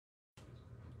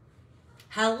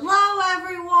Hello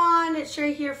everyone, it's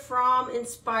Sherry here from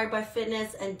Inspired by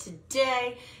Fitness, and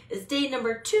today is day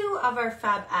number 2 of our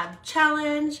Fab Abs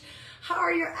challenge. How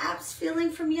are your abs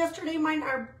feeling from yesterday? Mine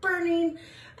are burning,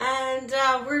 and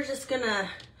we're just gonna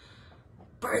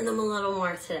burn them a little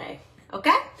more today,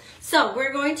 okay? So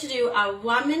we're going to do a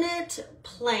 1-minute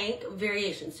plank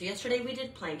variation. So yesterday we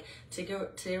did plank, today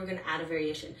we're gonna add a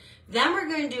variation. Then we're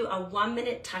going to do a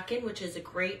 1-minute tuck-in, which is a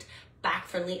great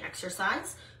back-friendly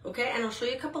exercise, okay? And I'll show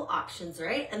you a couple options,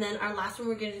 right? And then our last one,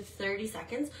 we're gonna do 30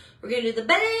 seconds. We're gonna do the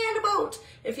banana boat.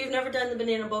 If you've never done the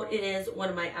banana boat, it is one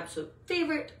of my absolute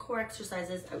favorite core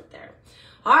exercises out there.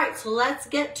 All right, so let's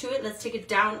get to it. Let's take it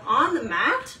down on the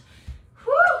mat.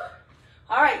 Whew.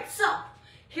 All right, so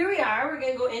here we are. We're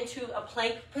gonna go into a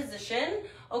plank position,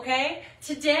 okay?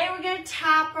 Today, we're gonna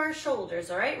tap our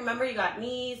shoulders, all right? Remember, you got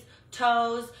knees,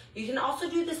 toes. You can also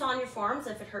do this on your forearms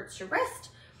if it hurts your wrist.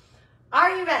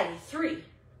 Are you ready? 3,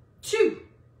 2,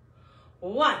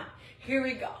 1. Here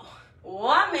we go.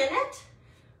 1 minute.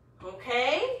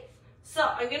 Okay. So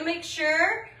I'm going to make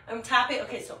sure I'm tapping.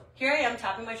 Okay, so here I am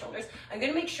tapping my shoulders. I'm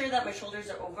going to make sure that my shoulders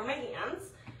are over my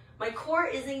hands. My core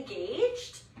is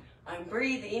engaged. I'm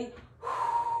breathing.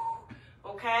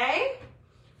 Okay.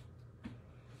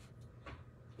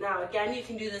 Now again, you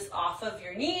can do this off of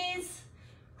your knees.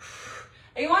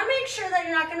 And you want to make sure that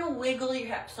you're not going to wiggle your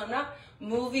hips. So I'm not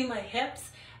moving my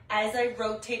hips as I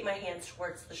rotate my hands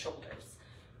towards the shoulders.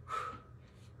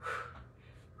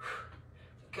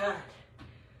 Good.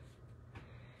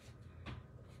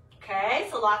 Okay,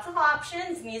 so lots of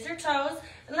options, knees or toes.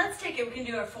 And let's take it, we can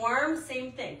do our forearms,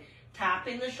 same thing.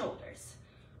 Tapping the shoulders.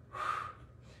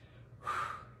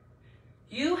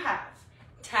 You have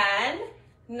 10,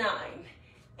 9,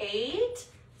 8,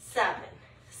 7,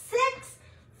 6,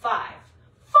 5,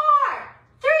 4,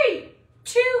 3,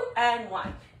 2, and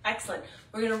 1. Excellent.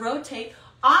 We're going to rotate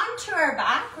onto our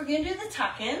back. We're going to do the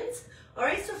tuck-ins. All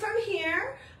right, so from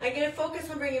here, I'm going to focus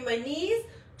on bringing my knees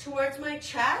towards my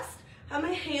chest, have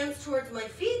my hands towards my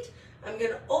feet. I'm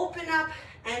going to open up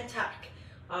and tuck.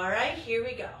 All right, here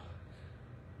we go.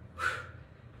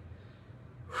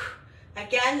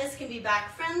 Again, this can be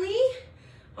back friendly.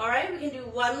 All right, we can do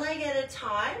one leg at a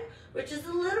time, which is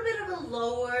a little bit of a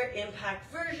lower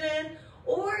impact version,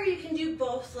 or you can do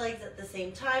both legs at the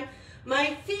same time.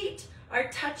 My feet are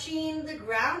touching the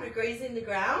ground or grazing the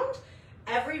ground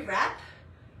every rep,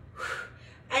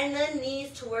 and then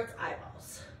knees towards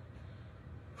eyeballs.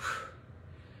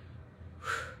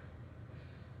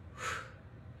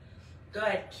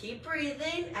 Good, keep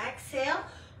breathing, exhale.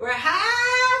 We're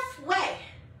halfway.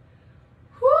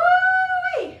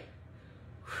 Woo-wee.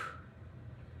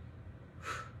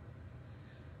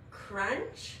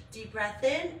 Crunch, deep breath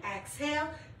in, exhale,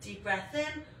 deep breath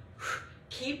in.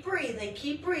 Keep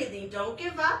breathing, don't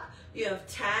give up. You have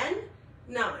 10,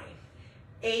 9,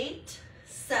 8,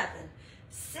 7,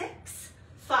 6,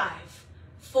 5,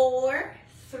 4,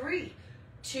 3,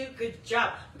 2, good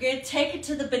job. We're gonna take it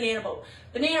to the banana boat.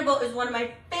 Banana boat is one of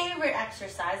my favorite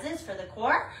exercises for the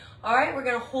core. All right, we're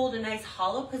gonna hold a nice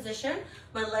hollow position.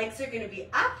 My legs are gonna be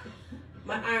up,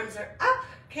 my arms are up,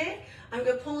 okay? I'm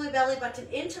gonna pull my belly button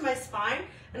into my spine,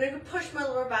 and I'm gonna push my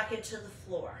lower back into the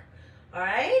floor. All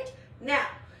right? Now,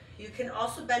 you can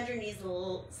also bend your knees a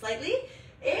little slightly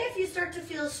if you start to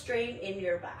feel strain in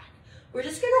your back. We're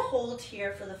just gonna hold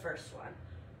here for the first one.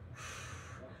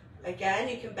 Again,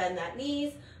 you can bend that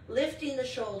knees, lifting the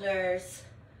shoulders.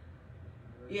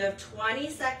 You have 20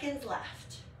 seconds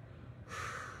left.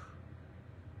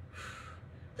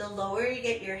 The lower you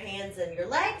get your hands and your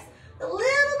legs, a little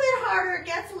bit harder it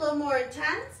gets, a little more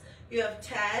intense. You have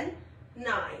 10,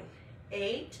 9,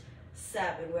 8,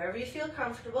 7, wherever you feel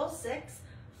comfortable, 6,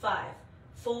 5,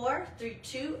 4, 3,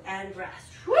 2, and rest.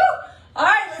 Woo! All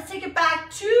right, let's take it back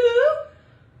to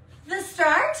the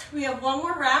start. We have one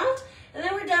more round, and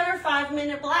then we're done our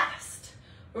 5-minute blast.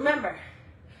 Remember,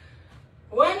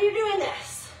 when you're doing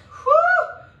this,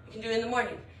 whoo, you can do it in the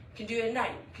morning, you can do it at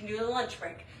night, you can do it at lunch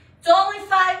break. It's only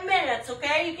 5 minutes,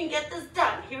 okay? You can get this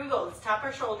done. Here we go. Let's tap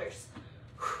our shoulders.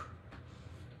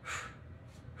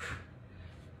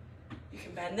 You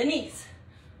can bend the knees.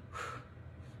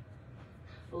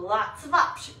 Lots of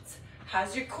options.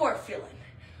 How's your core feeling?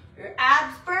 Your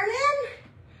abs burning?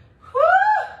 Woo!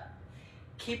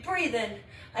 Keep breathing.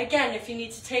 Again, if you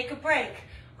need to take a break,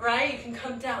 right, you can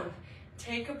come down.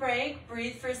 Take a break,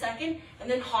 breathe for a second, and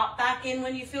then hop back in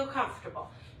when you feel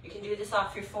comfortable. You can do this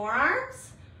off your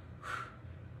forearms.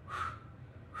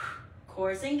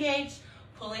 Core is engaged,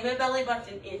 pulling my belly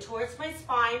button in towards my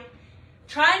spine,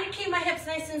 trying to keep my hips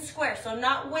nice and square, so I'm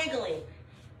not wiggling.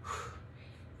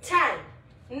 10,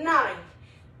 9,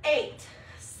 8,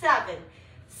 7,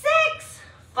 6,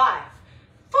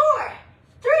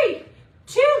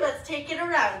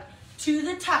 to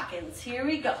the tuck-ins. Here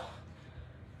we go.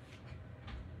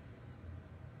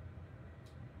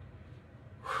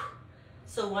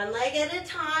 So one leg at a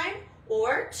time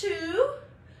or two,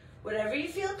 whatever you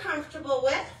feel comfortable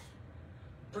with.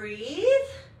 Breathe.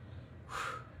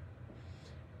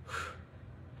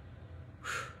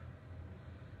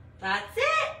 That's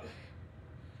it.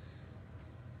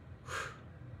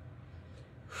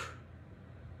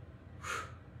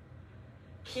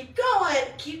 Keep going,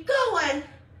 keep going.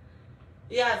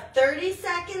 You have 30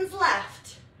 seconds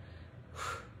left.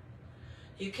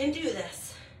 You can do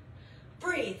this.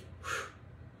 Breathe.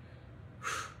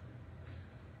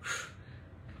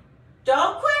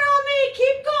 Don't quit on me,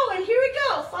 keep going. Here we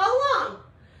go, follow along.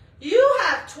 You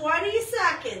have 20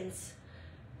 seconds.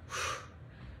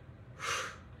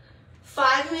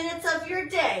 5 minutes of your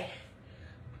day.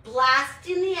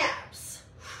 Blasting the abs.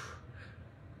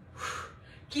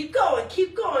 Keep going,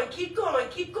 keep going, keep going,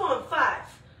 keep going. 5,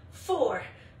 4,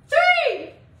 3,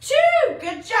 2.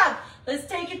 Good job. Let's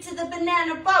take it to the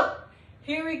banana boat.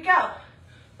 Here we go.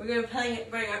 We're going to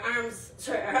bring our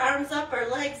arms up, our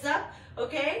legs up.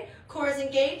 Okay? Core is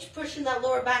engaged, pushing that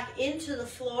lower back into the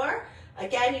floor.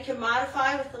 Again, you can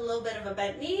modify with a little bit of a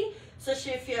bent knee,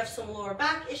 especially if you have some lower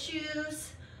back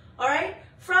issues. All right?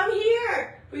 From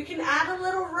here, we can add a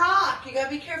little rock. You got to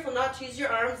be careful not to use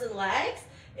your arms and legs.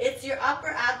 It's your upper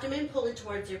abdomen pulling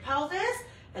towards your pelvis,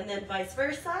 and then vice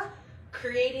versa,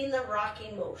 creating the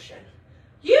rocking motion.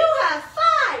 You have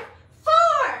 5,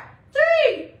 4,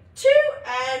 3, 2,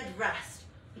 and rest.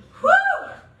 Woo!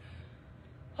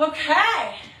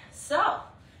 Okay, so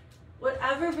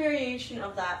whatever variation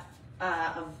of that,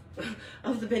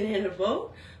 of the banana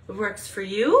boat works for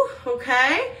you,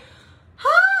 okay?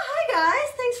 Hi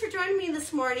guys, thanks for joining me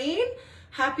this morning.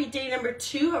 Happy day number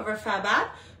 2 of our Fab Ab.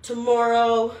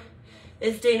 Tomorrow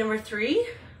is day number 3,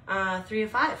 3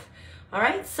 of 5. All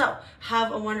right, so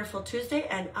have a wonderful Tuesday,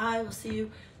 and I will see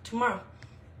you tomorrow.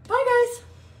 Bye, guys.